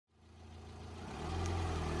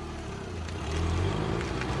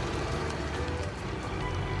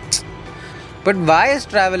But why is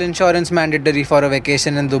travel insurance mandatory for a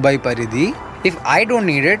vacation in Dubai, Paridhi? If I don't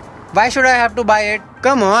need it, why should I have to buy it?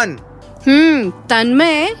 Come on.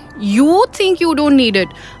 Tanmay, you think you don't need it.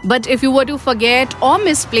 But if you were to forget or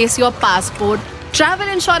misplace your passport, travel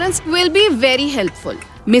insurance will be very helpful.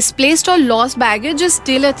 Misplaced or lost baggage is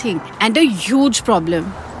still a thing and a huge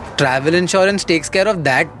problem. Travel insurance takes care of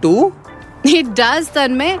that too? It does,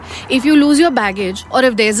 Tanmay. If you lose your baggage or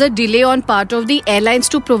if there's a delay on part of the airlines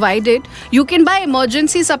to provide it, you can buy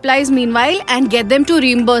emergency supplies meanwhile and get them to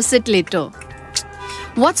reimburse it later.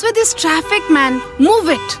 What's with this traffic, man? Move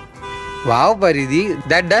it! Wow, Paridhi,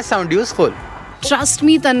 that does sound useful. Trust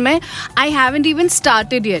me, Tanmay, I haven't even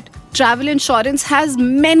started yet. Travel insurance has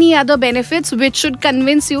many other benefits which should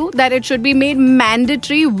convince you that it should be made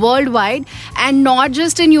mandatory worldwide and not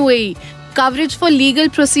just in UAE. Coverage for legal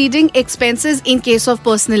proceeding expenses in case of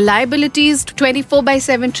personal liabilities,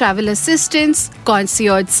 24/7 travel assistance,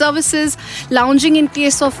 concierge services, lounging in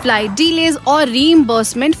case of flight delays or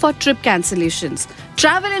reimbursement for trip cancellations.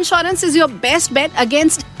 Travel insurance is your best bet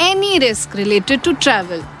against any risk related to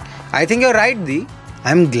travel. I think you're right, Dee.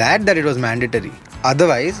 I'm glad that it was mandatory.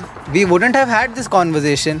 Otherwise, we wouldn't have had this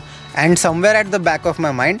conversation, and somewhere at the back of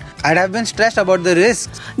my mind, I'd have been stressed about the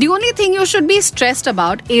risks. The only thing you should be stressed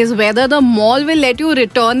about is whether the mall will let you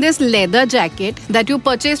return this leather jacket that you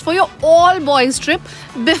purchased for your all-boys trip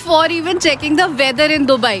before even checking the weather in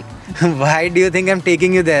Dubai. Why do you think I'm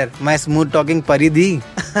taking you there, my smooth-talking Paridhi?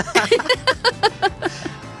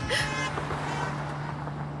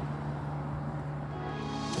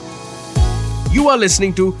 You are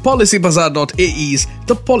listening to PolicyBazaar.ae's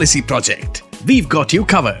The Policy Project. We've got you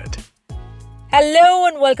covered. Hello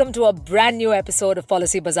and welcome to a brand new episode of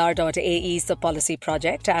PolicyBazaar.ae's The Policy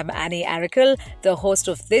Project. I'm Annie Arakel, the host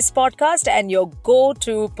of this podcast and your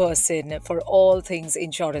go-to person for all things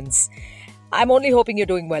insurance. I'm only hoping you're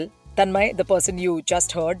doing well. Tanmay, the person you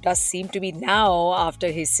just heard, does seem to be now after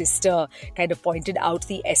his sister kind of pointed out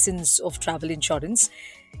the essence of travel insurance.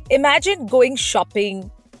 Imagine going shopping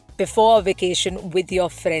before a vacation with your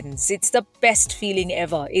friends. It's the best feeling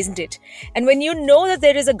ever, isn't it? And when you know that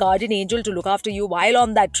there is a guardian angel to look after you while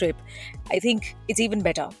on that trip, I think it's even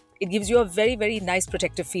better. It gives you a very, very nice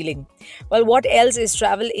protective feeling. Well, what else is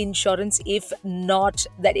travel insurance if not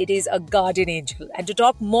that it is a guardian angel? And to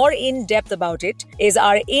talk more in depth about it is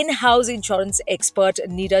our in-house insurance expert,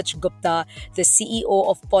 Neeraj Gupta, the CEO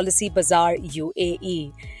of Policy Bazaar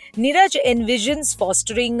UAE. Neeraj envisions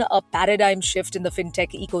fostering a paradigm shift in the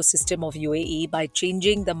fintech ecosystem of UAE by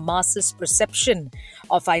changing the masses' perception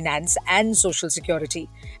of finance and social security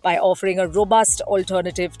by offering a robust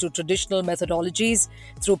alternative to traditional methodologies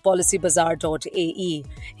through PolicyBazaar.ae.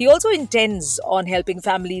 He also intends on helping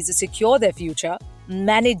families secure their future,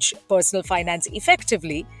 manage personal finance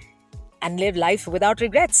effectively, and live life without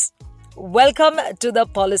regrets. Welcome to the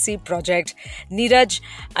Policy Project. Neeraj,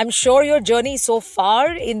 I'm sure your journey so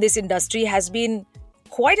far in this industry has been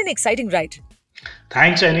quite an exciting ride.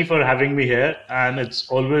 Thanks, Annie, for having me here. And it's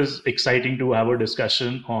always exciting to have a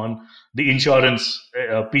discussion on the insurance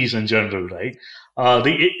piece in general, right?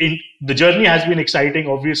 The journey has been exciting,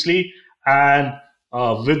 obviously. And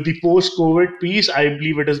with the post-COVID piece, I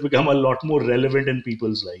believe it has become a lot more relevant in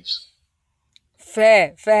people's lives.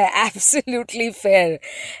 Fair, absolutely fair.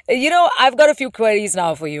 I've got a few queries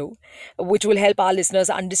now for you, which will help our listeners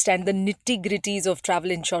understand the nitty-gritties of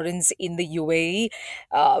travel insurance in the UAE,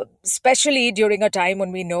 especially during a time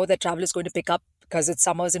when we know that travel is going to pick up because it's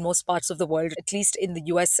summers in most parts of the world, at least in the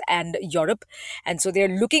US and Europe. And so they're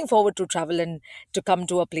looking forward to travel and to come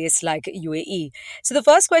to a place like UAE. So the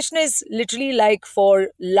first question is literally like for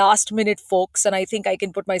last minute folks, and I think I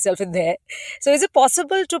can put myself in there. So is it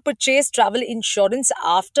possible to purchase travel insurance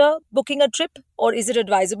after booking a trip, or is it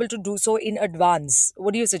advisable to do so in advance?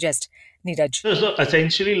 What do you suggest, Neeraj? So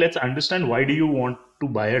essentially, let's understand why do you want to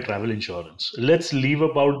buy a travel insurance. Let's leave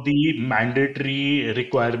about the mandatory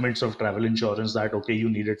requirements of travel insurance that, okay, you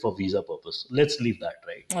need it for visa purpose. Let's leave that,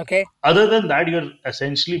 right? Okay. Other than that, you're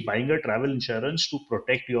essentially buying a travel insurance to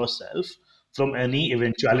protect yourself from any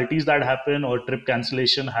eventualities that happen or trip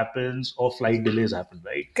cancellation happens or flight delays happen,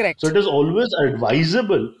 right? Correct. So it is always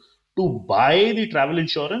advisable to buy the travel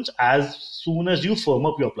insurance as soon as you firm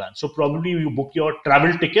up your plan. So probably you book your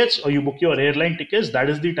travel tickets or you book your airline tickets. That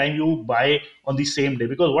is the time you buy on the same day.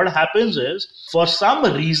 Because what happens is, for some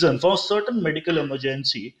reason, for a certain medical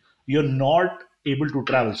emergency, you're not able to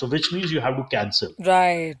travel. So which means you have to cancel.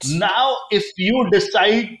 Right. Now, if you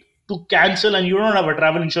decide to cancel and you don't have a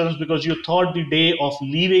travel insurance because you thought the day of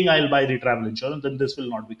leaving I'll buy the travel insurance, then this will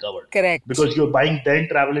not be covered. Correct. Because you're buying then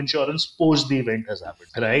travel insurance post the event has happened,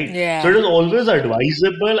 right? So Yeah. it is always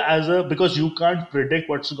advisable because you can't predict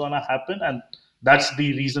what's gonna happen, and that's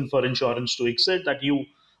the reason for insurance to exist, that you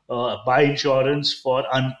buy insurance for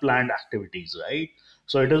unplanned activities, right?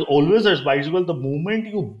 So it is always advisable the moment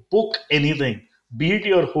you book anything, be it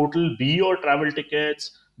your hotel, be your travel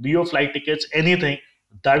tickets, be your flight tickets, anything,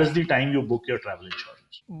 that is the time you book your travel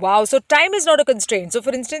insurance. Wow. So time is not a constraint. So,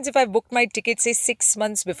 for instance, if I booked my ticket, say 6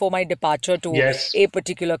 months before my departure to Yes. a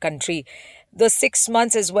particular country, the 6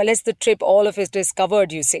 months as well as the trip, all of it is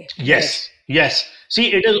covered, you say, Neeraj? Yes, yes.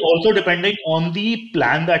 See, it is also depending on the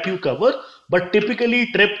plan that you cover, but typically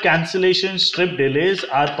trip cancellations, trip delays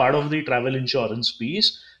are part of the travel insurance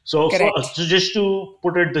piece. Correct. So just to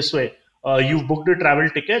put it this way, you've booked the travel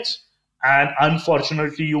tickets, and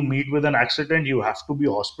unfortunately you meet with an accident, you have to be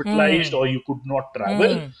hospitalized, or you could not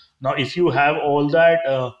travel. Now, if you have all that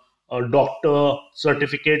doctor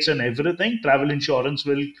certificates and everything, travel insurance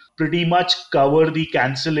will pretty much cover the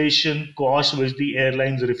cancellation cost which the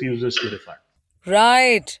airlines refuses to refund.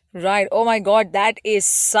 Right, right. Oh my God, that is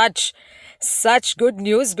such good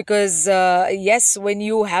news because yes, when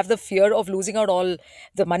you have the fear of losing out all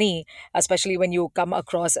the money, especially when you come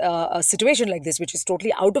across a situation like this, which is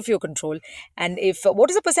totally out of your control, and if what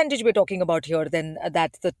is the percentage we're talking about here, then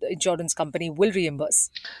that the insurance company will reimburse.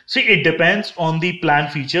 See, it depends on the plan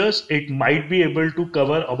features. It might be able to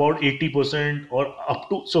cover about 80% or up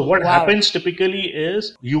to. So, what Wow. happens typically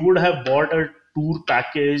is you would have bought a tour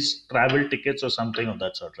package, travel tickets, or something of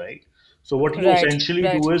that sort, right? So, what you Right, essentially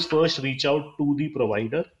right. do is first reach out to the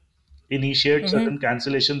provider, initiate certain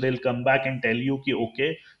cancellation. They'll come back and tell you, ki,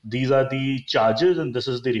 okay, these are the charges and this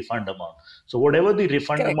is the refund amount. So, whatever the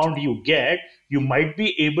refund Correct. amount you get, you might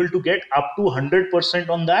be able to get up to 100%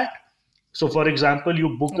 on that. So, for example,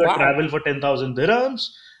 you book a Wow. travel for 10,000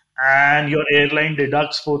 dirhams and your airline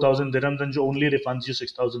deducts 4,000 dirhams and only refunds you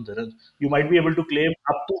 6,000 dirhams. You might be able to claim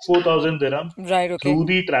up to 4,000 dirhams Right, okay. through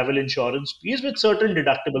the travel insurance piece with certain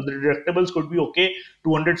deductibles. The deductibles could be okay,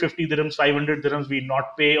 250 dirhams, 500 dirhams, we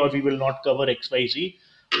not pay or we will not cover XYZ.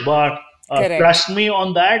 But Correct. trust me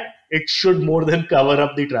on that, it should more than cover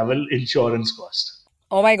up the travel insurance cost.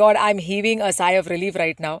 Oh my God, I'm heaving a sigh of relief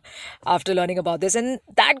right now after learning about this. And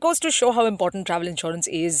that goes to show how important travel insurance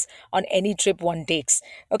is on any trip one takes.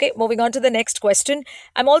 Okay, moving on to the next question.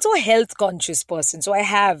 I'm also a health conscious person, so I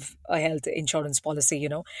have a health insurance policy,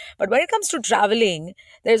 But when it comes to traveling,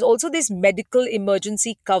 there's also this medical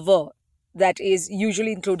emergency cover that is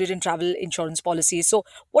usually included in travel insurance policies. So,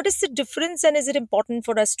 what is the difference, and is it important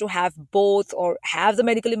for us to have both or have the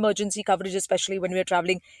medical emergency coverage, especially when we're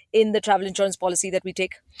traveling in the travel insurance policy that we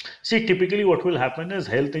take? See, typically what will happen is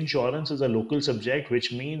health insurance is a local subject,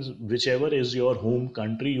 which means whichever is your home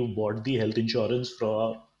country, you bought the health insurance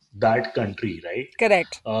for that country, right?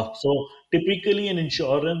 Correct. So typically in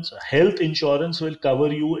insurance, health insurance will cover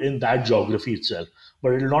you in that geography itself,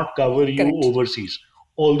 but it will not cover you Correct. overseas.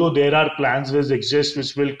 Although there are plans which exist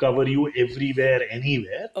which will cover you everywhere,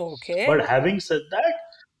 anywhere. Okay. But having said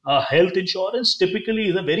that, health insurance typically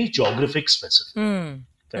is a very geographic specific.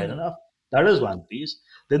 Fair enough. That is one piece.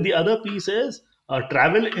 Then the other piece is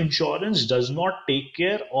travel insurance does not take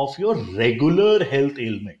care of your regular health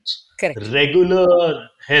ailments, Correct. regular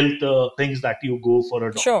health things that you go for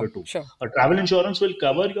a doctor Sure. to. Sure. A travel insurance will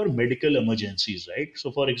cover your medical emergencies, right?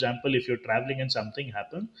 So, for example, if you're traveling and something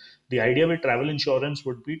happens, the idea with travel insurance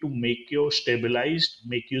would be to make you stabilized,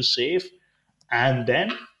 make you safe, and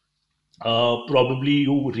then probably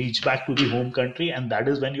you reach back to the home country, and that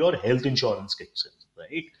is when your health insurance kicks in,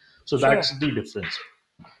 right? So Sure. that's the difference.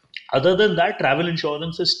 Other than that, travel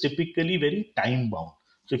insurance is typically very time bound.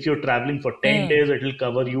 So if you're traveling for 10 days, it will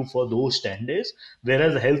cover you for those 10 days,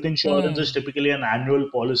 whereas health insurance is typically an annual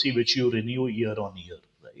policy which you renew year on year,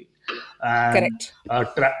 right? And Correct.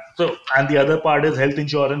 and the other part is health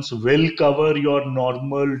insurance will cover your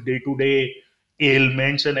normal day to day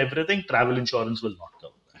ailments and everything. Travel insurance will not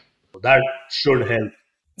cover that. That should help.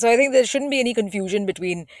 So I think there shouldn't be any confusion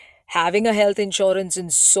between having a health insurance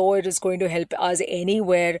and so it is going to help us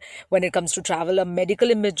anywhere when it comes to travel. A medical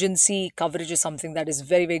emergency coverage is something that is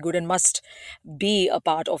very, very good and must be a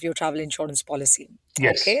part of your travel insurance policy.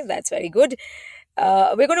 Yes. Okay, that's very good.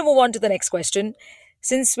 We're going to move on to the next question.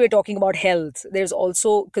 Since we're talking about health, there's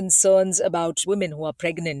also concerns about women who are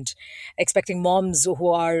pregnant, expecting moms who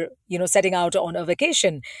are, setting out on a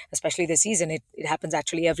vacation, especially this season. It happens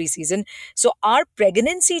actually every season. So are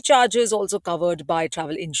pregnancy charges also covered by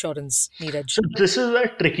travel insurance, Neeraj? So this is a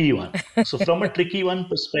tricky one. So from a tricky one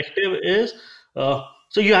perspective is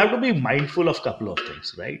So you have to be mindful of couple of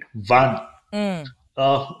things, right? One,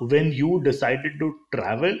 when you decided to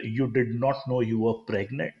travel, you did not know you were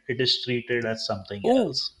pregnant. It is treated as something Ooh,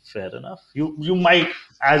 else. Fair enough. You might,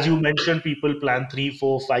 as you mentioned, people plan 3,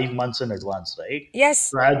 4, 5 months in advance, right?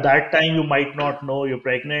 yes. So at that time, you might not know you're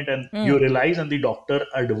pregnant, and you Mm, realize, and the doctor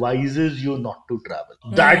advises you not to travel.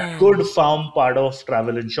 That mm. could form part of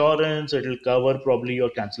travel insurance. It'll cover probably your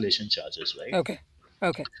cancellation charges, right? Okay.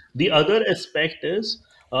 Okay. The other aspect is,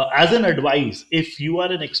 as an advice, if you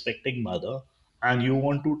are an expecting mother and you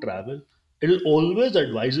want to travel, it is always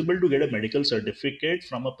advisable to get a medical certificate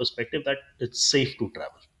from a perspective that it's safe to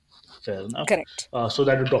travel. Fair enough. Correct. So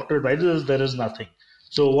that the doctor advises there is nothing.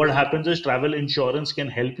 So what happens is travel insurance can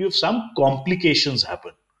help you if some complications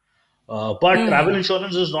happen. But travel Mm.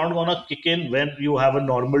 insurance is not going to kick in when you have a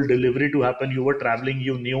normal delivery to happen. You were traveling,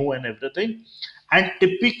 you knew, and everything. And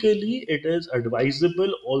typically, it is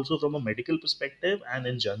advisable also from a medical perspective. And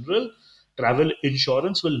in general, travel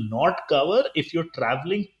insurance will not cover if you're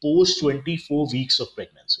traveling post 24 weeks of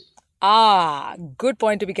pregnancy. Ah, good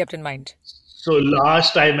point to be kept in mind. So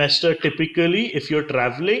last trimester, typically, if you're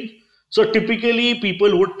traveling, so typically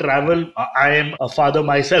people would travel. I am a father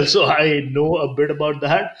myself, so I know a bit about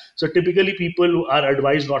that. So typically people are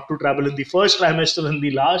advised not to travel in the first trimester and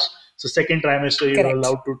the last. So second trimester, you're Correct.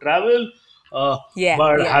 allowed to travel. Uh, Yeah.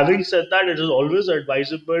 but Yeah. having said that, it is always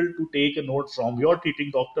advisable to take a note from your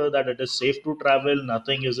treating doctor that it is safe to travel,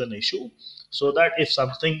 nothing is an issue, so that if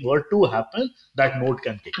something were to happen, that note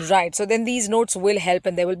can take. Right. So then these notes will help,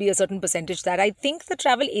 and there will be a certain percentage that I think the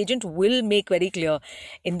travel agent will make very clear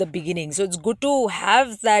in the beginning. So it's good to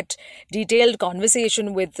have that detailed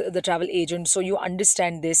conversation with the travel agent so you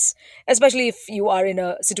understand this, especially if you are in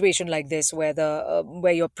a situation like this where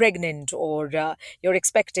where you're pregnant or you're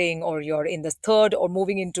expecting or you're in the third or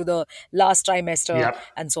moving into the last trimester Yeah.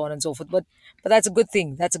 and so on and so forth. But that's a good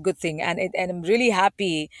thing. That's a good thing, and I'm really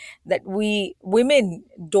happy that we women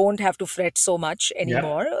don't have to fret so much Yeah.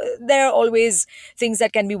 anymore. There are always things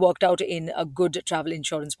that can be worked out in a good travel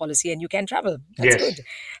insurance policy, and you can travel. That's Yes. good.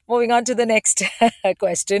 Moving on to the next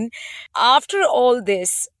question. After all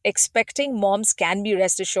this, expecting moms can be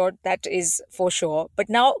rest assured, that is for sure. But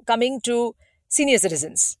now coming to senior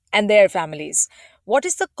citizens and their families, what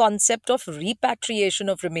is the concept of repatriation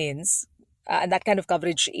of remains? And that kind of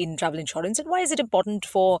coverage in travel insurance, and why is it important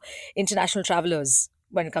for international travelers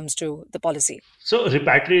when it comes to the policy? So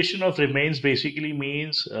repatriation of remains basically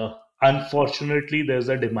means, unfortunately, there's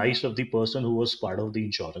a demise of the person who was part of the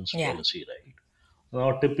insurance Yeah, policy, right?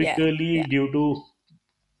 Now, yeah, typically, yeah. due to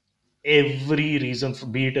every reason,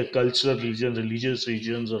 be it a cultural reason, religious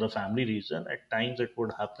reasons, or a family reason, at times it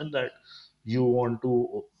would happen that you want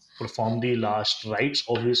to perform the last rites,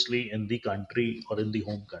 obviously, in the country or in the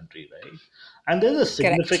home country, right? And there's a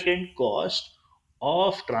Correct, significant cost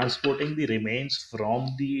of transporting the remains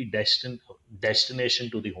from the destination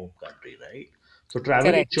to the home country, right? So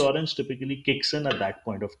travel correct. insurance typically kicks in at that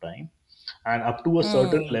point of time, and up to a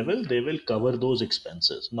certain Mm, level they will cover those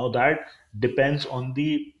expenses. Now that depends on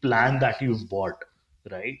the plan that you've bought,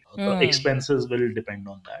 right? The mm, expenses will depend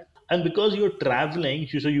on that. And because you're traveling,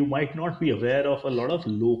 so you might not be aware of a lot of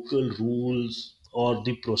local rules or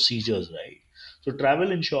the procedures, right? So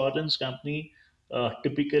travel insurance company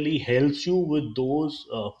typically helps you with those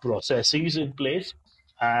processes in place,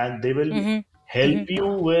 and they will mm-hmm, help mm-hmm. you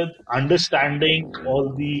with understanding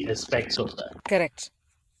all the aspects of that. Correct,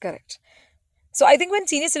 correct. So I think when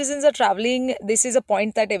senior citizens are traveling, this is a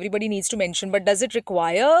point that everybody needs to mention. But does it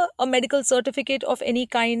require a medical certificate of any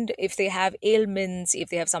kind if they have ailments, if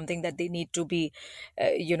they have something that they need to be,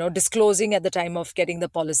 disclosing at the time of getting the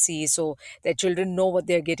policy, so their children know what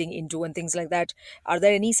they're getting into and things like that? Are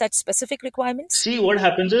there any such specific requirements? See, what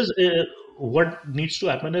happens is, what needs to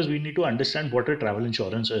happen is we need to understand what a travel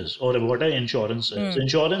insurance is, or what an insurance is. Mm,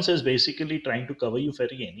 Insurance is basically trying to cover you for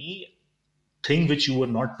any thing which you were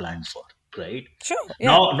not planned for, right? sure.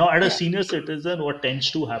 Yeah. Now, at a Yeah. senior citizen, what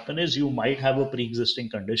tends to happen is you might have a pre-existing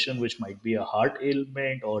condition, which might be a heart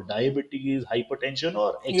ailment or diabetes, hypertension,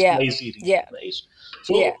 or Yeah. XYZ reason, Yeah. right?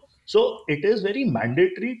 Yeah. So it is very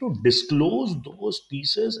mandatory to disclose those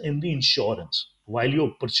pieces in the insurance while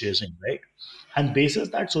you're purchasing, right? And basis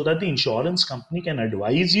that, so that the insurance company can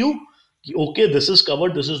advise you, ki, okay, this is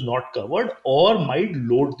covered, this is not covered, or might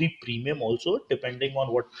load the premium also depending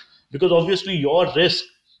on what, because obviously your risk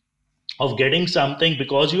of getting something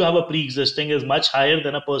because you have a pre-existing is much higher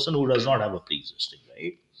than a person who does not have a pre-existing,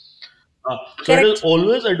 right? So it is Correct.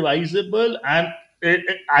 always advisable, and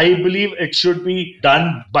I believe it should be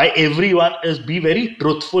done by everyone, is be very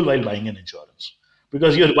truthful while buying an insurance,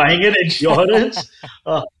 because you're buying an insurance.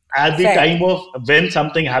 at the Fair. time of when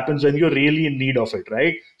something happens, when you're really in need of it,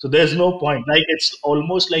 right? So there's no point. Like, it's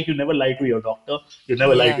almost like you never lie to your doctor, you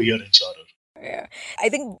never lie to Yeah. your insurer. Yeah. I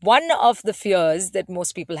think one of the fears that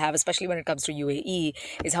most people have, especially when it comes to UAE,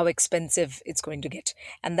 is how expensive it's going to get.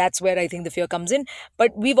 And that's where I think the fear comes in.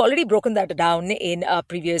 But we've already broken that down in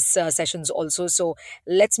previous sessions also. So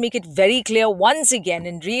let's make it very clear once again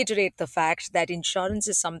and reiterate the fact that insurance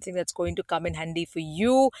is something that's going to come in handy for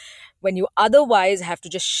you when you otherwise have to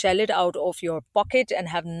just shell it out of your pocket and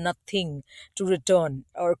have nothing to return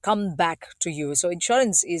or come back to you. So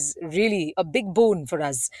insurance is really a big boon for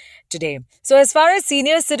us today. So as far as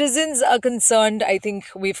senior citizens are concerned, I think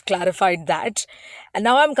we've clarified that. And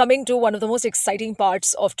now I'm coming to one of the most exciting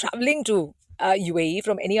parts of traveling to UAE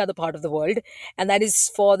from any other part of the world, and that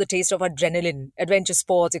is for the taste of adrenaline, adventure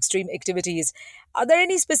sports, extreme activities. Are there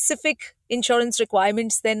any specific insurance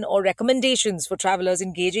requirements then or recommendations for travelers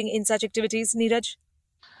engaging in such activities, Neeraj?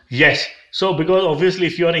 Yes. So, because obviously,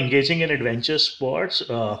 if you are engaging in adventure sports,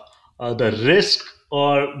 the risk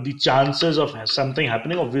or the chances of something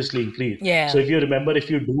happening obviously increase. So, Yeah. if you remember,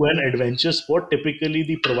 if you do an adventure sport, typically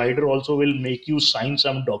the provider also will make you sign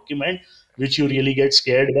some document which you really get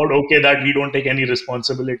scared about. Okay, that we don't take any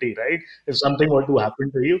responsibility, right? If something were to happen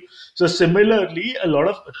to you. So, similarly, a lot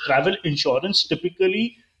of travel insurance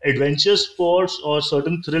typically adventure sports or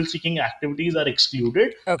certain thrill seeking activities are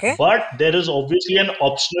excluded, Okay. but there is obviously an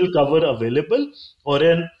optional cover available, or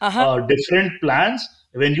in Uh huh. different plans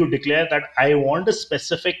when you declare that I want a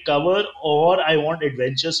specific cover or I want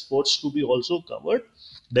adventure sports to be also covered,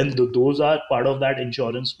 then those are part of that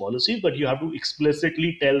insurance policy, but you have to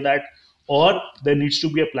explicitly tell that, or there needs to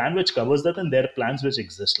be a plan which covers that, and there are plans which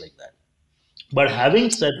exist like that. But having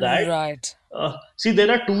said that, Right. see,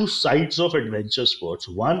 there are two sides of adventure sports.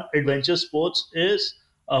 One, adventure sports is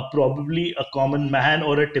probably a common man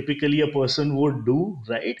or a typically a person would do,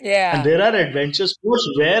 right? And Yeah. there are adventure sports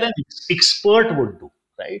where an expert would do,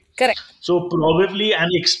 right? Correct. So probably an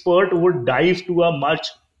expert would dive to a much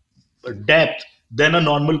depth than a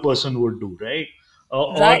normal person would do, right?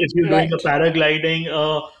 Or Right. if you're doing a Right. paragliding,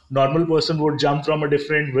 a normal person would jump from a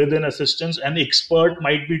different with an assistance, and the expert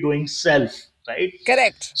might be doing self, right?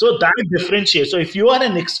 Correct. So that differentiates. So if you are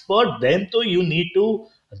an expert, then to you need to,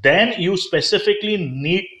 then you specifically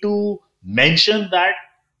need to mention that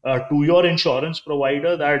to your insurance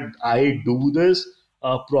provider that I do this,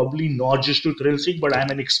 probably not just to thrill seek, but I'm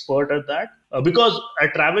an expert at that. Because a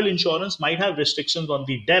travel insurance might have restrictions on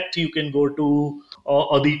the depth you can go to,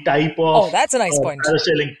 or the type of Oh, that's a nice point.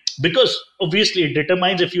 parasailing. Because obviously it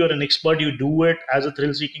determines if you are an expert, you do it as a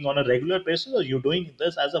thrill seeking on a regular basis, or you're doing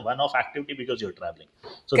this as a one off activity because you're traveling.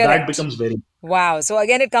 So that Correct. becomes very Wow. So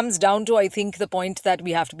again, it comes down to, I think, the point that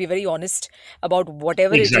we have to be very honest about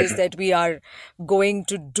whatever it is exactly. that we are going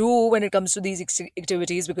to do when it comes to these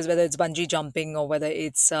activities, because whether it's bungee jumping or whether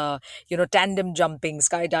it's, tandem jumping,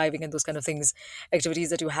 skydiving, and those kind of things,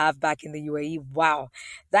 activities that you have back in the UAE. Wow.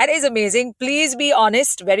 That is amazing. Please be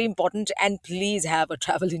honest, very important, and please have a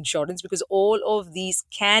travel insurance because all of these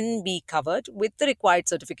can be covered with the required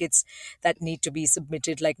certificates that need to be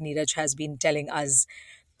submitted, like Neeraj has been telling us.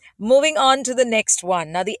 Moving on to the next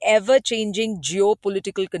one. Now, the ever changing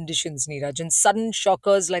geopolitical conditions, Neeraj, and sudden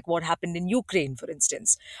shockers like what happened in Ukraine, for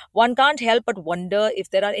instance. One can't help but wonder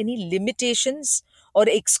if there are any limitations or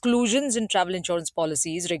exclusions in travel insurance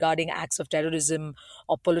policies regarding acts of terrorism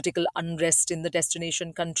or political unrest in the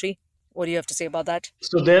destination country. What do you have to say about that?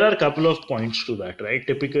 So there are a couple of points to that, right?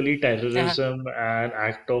 Typically, Uh-huh. terrorism and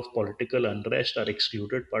act of political unrest are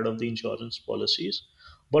excluded part of the insurance policies.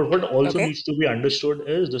 But what also Okay. needs to be understood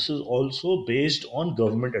is this is also based on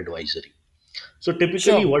government advisory. So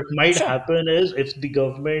typically, Sure. what might Sure. happen is if the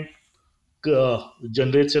government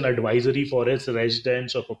generates an advisory for its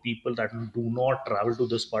residents or for people that do not travel to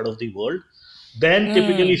this part of the world, then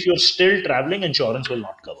typically, Mm. if you're still traveling, insurance will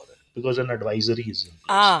not cover it because an advisory is in place,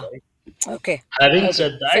 Ah. right? Okay. Having Okay.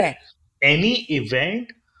 said that, Fair. any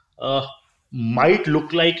event uh, might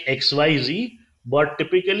look like XYZ, but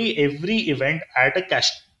typically every event at a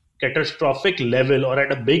catastrophic level or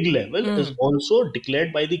at a big level is Mm. also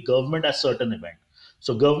declared by the government as certain event.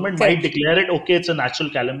 So government might Correct. declare it, okay, it's a natural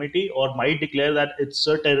calamity, or might declare that it's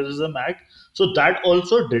a terrorism act. So that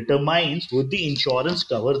also determines would the insurance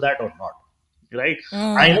cover that or not, right?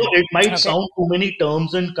 I know Mm. it might Okay. sound too many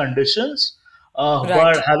terms and conditions, but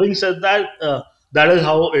Right. having said that, that is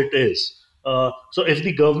how it is. So if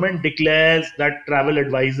the government declares that travel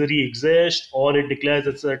advisory exists or it declares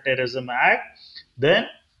it's a terrorism act, then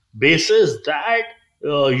basis that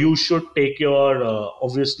you should take your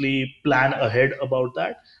obviously plan ahead about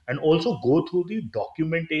that, and also go through the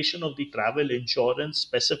documentation of the travel insurance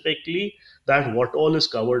specifically, that what all is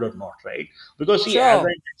covered or not, right? Because see, as I Sure.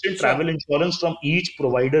 mentioned, Sure. travel insurance from each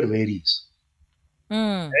provider varies,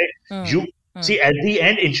 Hmm. right? Hmm. You Hmm. see, at the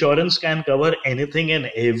end, insurance can cover anything and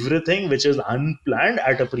everything which is unplanned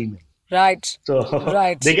at a premium. Right. So they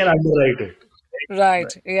Right. can underwrite it. Right.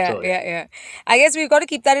 Right. Yeah. So yeah. Yeah. Yeah. I guess we've got to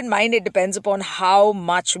keep that in mind. It depends upon how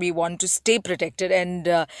much we want to stay protected and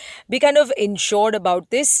be kind of insured about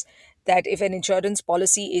this. That if an insurance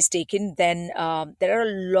policy is taken, then there are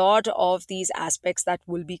a lot of these aspects that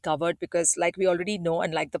will be covered because, like we already know,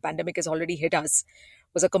 and like the pandemic has already hit us,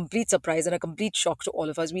 was a complete surprise and a complete shock to all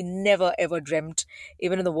of us. We never ever dreamt,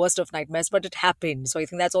 even in the worst of nightmares, but it happened. So I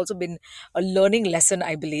think that's also been a learning lesson,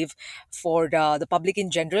 I believe, for the public in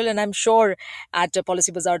general. And I'm sure at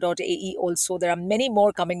policybazaar.ae also there are many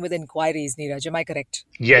more coming with inquiries. Neeraj, am I correct?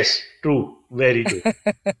 Yes, true, very true.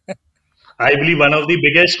 I believe one of the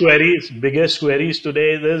biggest queries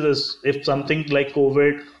today is if something like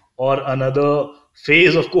COVID or another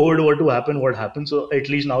phase of COVID were to happen, what happens? So at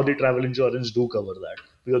least now the travel insurance do cover that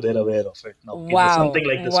because they're aware of it now. Okay, Wow. something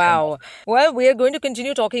like this can Wow. happen. Well, we are going to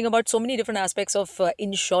continue talking about so many different aspects of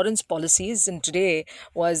insurance policies. And today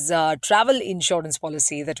was travel insurance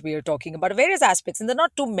policy that we are talking about, various aspects. And they're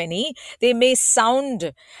not too many. They may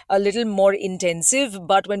sound a little more intensive,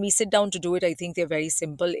 but when we sit down to do it, I think they're very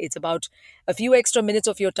simple. It's about a few extra minutes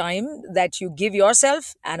of your time that you give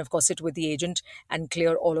yourself and, of course, sit with the agent and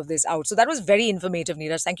clear all of this out. So that was very informative,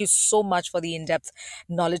 Neeraj. Thank you so much for the in depth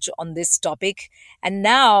knowledge on this topic. And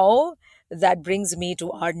now, that brings me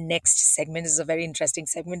to our next segment. This is a very interesting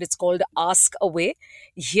segment. It's called Ask Away.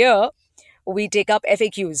 Here, we take up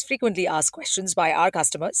FAQs, frequently asked questions by our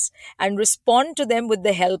customers, and respond to them with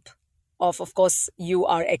the help of course, you,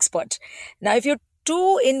 our expert. Now, if you're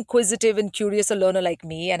too inquisitive and curious a learner like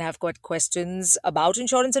me and have got questions about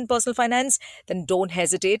insurance and personal finance, then don't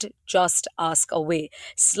hesitate. Just ask away.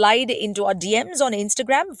 Slide into our DMs on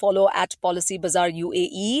Instagram, follow at Policy Bazaar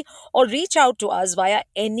UAE, or reach out to us via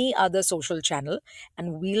any other social channel,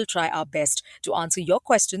 and we'll try our best to answer your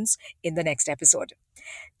questions in the next episode.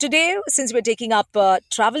 Today, since we're taking up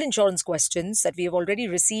travel insurance questions that we have already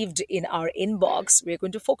received in our inbox, we're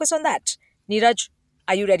going to focus on that. Neeraj,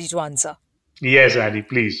 are you ready to answer? Yes, Annie,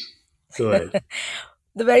 please go ahead.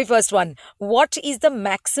 The very first one. What is the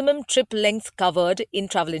maximum trip length covered in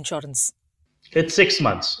travel insurance? It's 6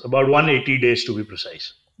 months, about 180 days to be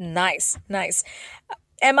precise. Nice, nice.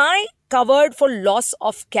 Am I covered for loss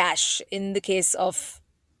of cash in the case of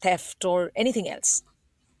theft or anything else?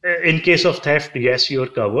 In case of theft, yes, you're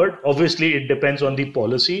covered. Obviously, it depends on the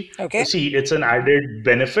policy. Okay. See, it's an added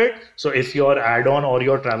benefit. So if your add-on or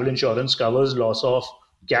your travel insurance covers loss of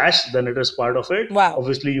cash, then it is part of it. Wow.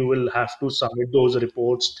 Obviously, you will have to submit those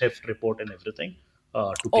reports, theft report and everything, to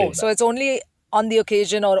Oh, claim so that. it's only on the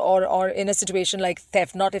occasion or in a situation like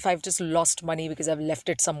theft, not if I've just lost money because I've left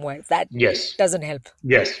it somewhere. That Yes, doesn't help.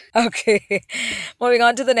 yes. Okay. Moving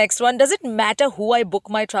on to the next one. Does it matter who I book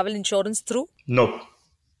my travel insurance through? No,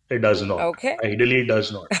 it does not. Okay. Ideally, it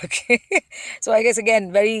does not. Okay. So I guess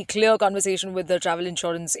again, very clear conversation with the travel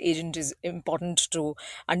insurance agent is important to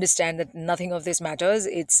understand that nothing of this matters.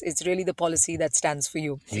 It's really the policy that stands for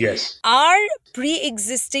you. Yes. Are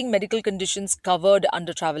pre-existing medical conditions covered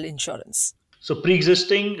under travel insurance? So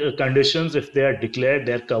pre-existing conditions, if they are declared,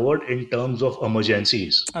 they're covered in terms of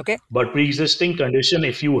emergencies. Okay. But pre-existing condition,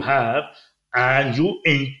 if you have and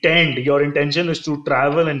your intention is to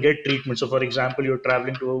travel and get treatment. So, for example, you're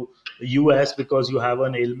traveling to US because you have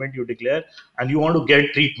an ailment you declare and you want to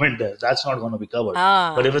get treatment there. That's not going to be covered.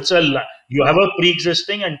 But if Ah, it's you have a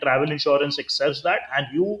pre-existing and travel insurance accepts that, and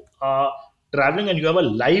you are traveling and you have a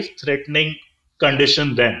life-threatening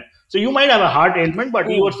condition then. So you might have a heart ailment, but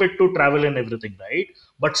you are ooh, fit to travel and everything, right?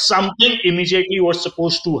 But something immediately was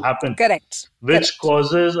supposed to happen, correct. which Correct.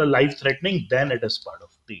 causes a life threatening, then it is part of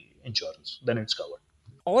the insurance. Then it's covered.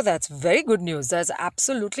 Oh, that's very good news. That's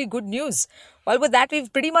absolutely good news. Well, with that,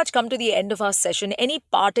 we've pretty much come to the end of our session. Any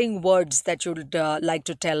parting words that you'd like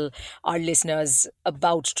to tell our listeners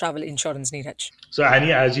about travel insurance, Neeraj? So,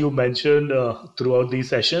 Annie, as you mentioned throughout the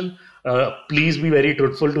session, please be very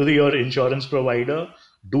truthful to your insurance provider.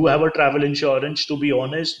 Do have a travel insurance. To be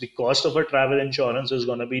honest, the cost of a travel insurance is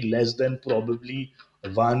going to be less than probably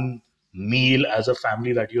one meal as a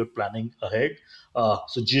family that you're planning ahead.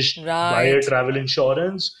 So, just buy a Right. travel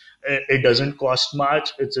insurance. It doesn't cost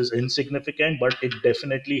much, it's insignificant, but it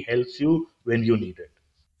definitely helps you when you need it.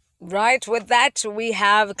 Right, with that, we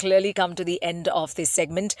have clearly come to the end of this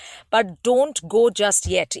segment. But don't go just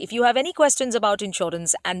yet. If you have any questions about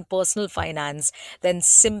insurance and personal finance, then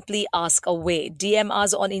simply ask away. DM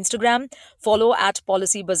us on Instagram, follow at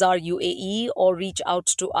Policy Bazaar UAE, or reach out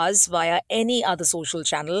to us via any other social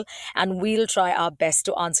channel, and we'll try our best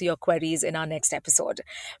to answer your queries in our next episode.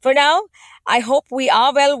 For now, I hope we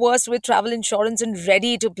are well versed with travel insurance and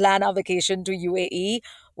ready to plan our vacation to UAE.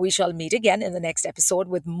 We shall meet again in the next episode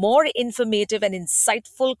with more informative and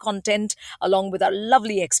insightful content along with our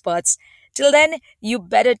lovely experts. Till then, you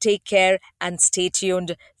better take care and stay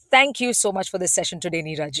tuned. Thank you so much for this session today,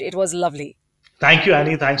 Neeraj. It was lovely. Thank you,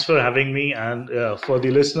 Annie. Thanks for having me. And for the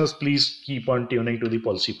listeners, please keep on tuning to the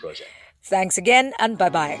Policy Project. Thanks again, and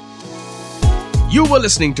bye-bye. You were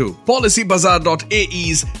listening to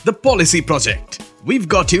PolicyBazaar.ae's The Policy Project. We've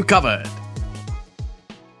got you covered.